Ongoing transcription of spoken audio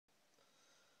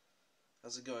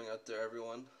How's it going out there,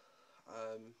 everyone?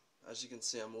 As you can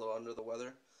see, I'm a little under the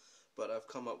weather, but I've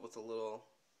come up with a little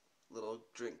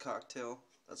drink cocktail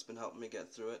that's been helping me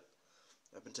get through it.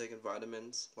 I've been taking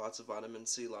vitamins, lots of vitamin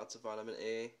C, lots of vitamin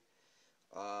A,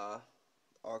 uh,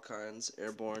 all kinds,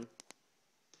 airborne.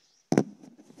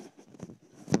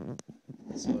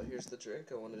 So here's the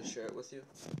drink. I wanted to share it with you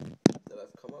that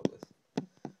I've come up with.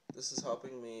 This is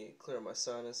helping me clear my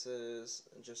sinuses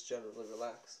and just generally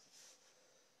relax.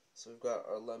 So we've got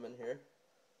our lemon here,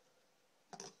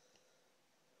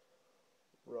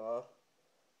 raw,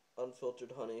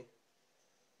 unfiltered honey.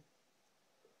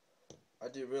 I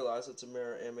do realize it's a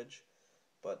mirror image,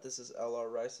 but this is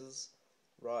LR Rice's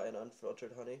raw and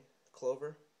unfiltered honey,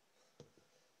 clover,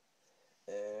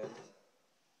 and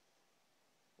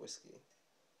whiskey.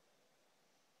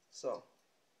 So,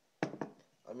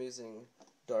 I'm using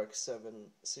dark 7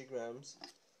 Seagrams,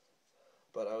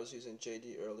 but I was using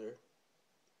JD earlier.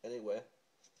 Anyway,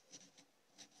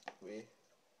 we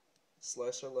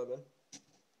slice our lemon.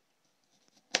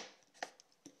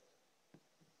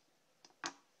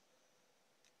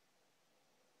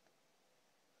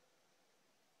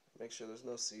 Make sure there's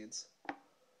no seeds.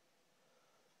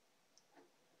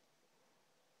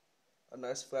 A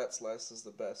nice fat slice is the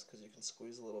best because you can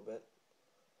squeeze a little bit.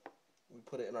 We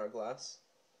put it in our glass.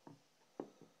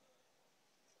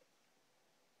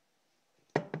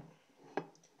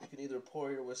 You can either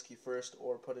pour your whiskey first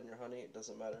or put in your honey, it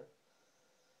doesn't matter.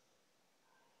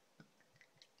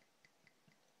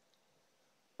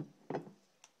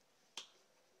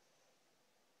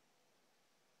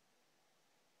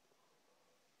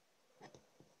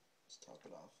 Just top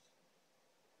it off.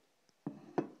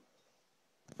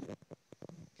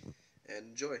 And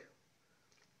enjoy.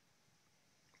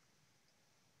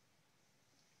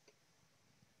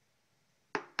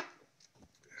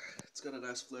 It's got a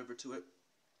nice flavor to it.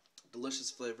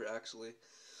 Delicious flavor, actually.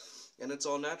 And it's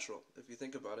all natural, if you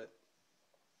think about it.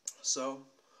 So,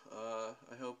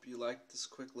 I hope you liked this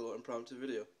quick little impromptu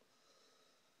video.